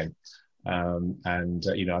walk again.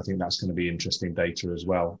 You know, I think that's going to be interesting data as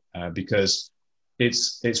well, because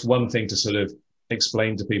it's one thing to sort of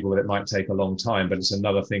explain to people that it might take a long time, but it's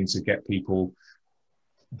another thing to get people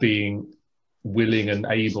being willing and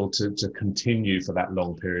able to continue for that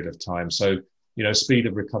long period of time. So, you know, speed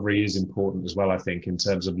of recovery is important as well, I think, in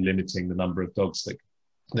terms of limiting the number of dogs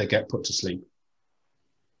that get put to sleep.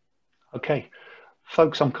 Okay.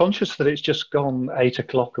 Folks, I'm conscious that it's just gone 8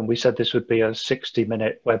 o'clock and we said this would be a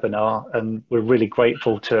 60-minute webinar, and we're really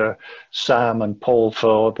grateful to Sam and Paul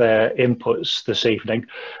for their inputs this evening.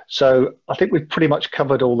 So I think we've pretty much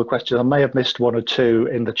covered all the questions. I may have missed one or two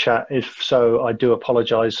in the chat. If so, I do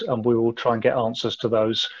apologise, and we will try and get answers to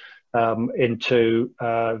those into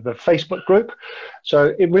the Facebook group.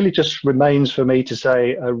 So it really just remains for me to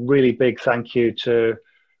say a really big thank you to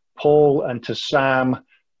Paul and to Sam,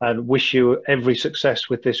 and wish you every success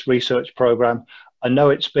with this research program. I know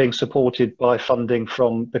it's being supported by funding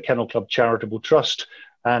from the Kennel Club Charitable Trust,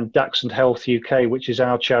 and Dachshund Health UK, which is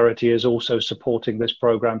our charity, is also supporting this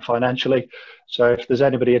program financially. So if there's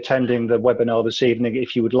anybody attending the webinar this evening,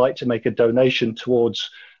 if you would like to make a donation towards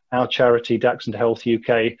our charity, Dachshund Health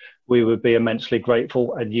UK, we would be immensely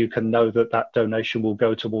grateful, and you can know that that donation will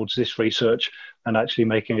go towards this research and actually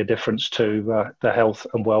making a difference to the health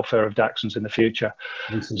and welfare of Dachshunds in the future.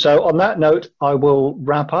 So on that note, I will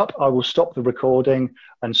wrap up. I will stop the recording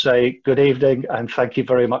and say good evening and thank you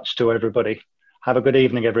very much to everybody. Have a good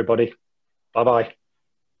evening, everybody. Bye-bye.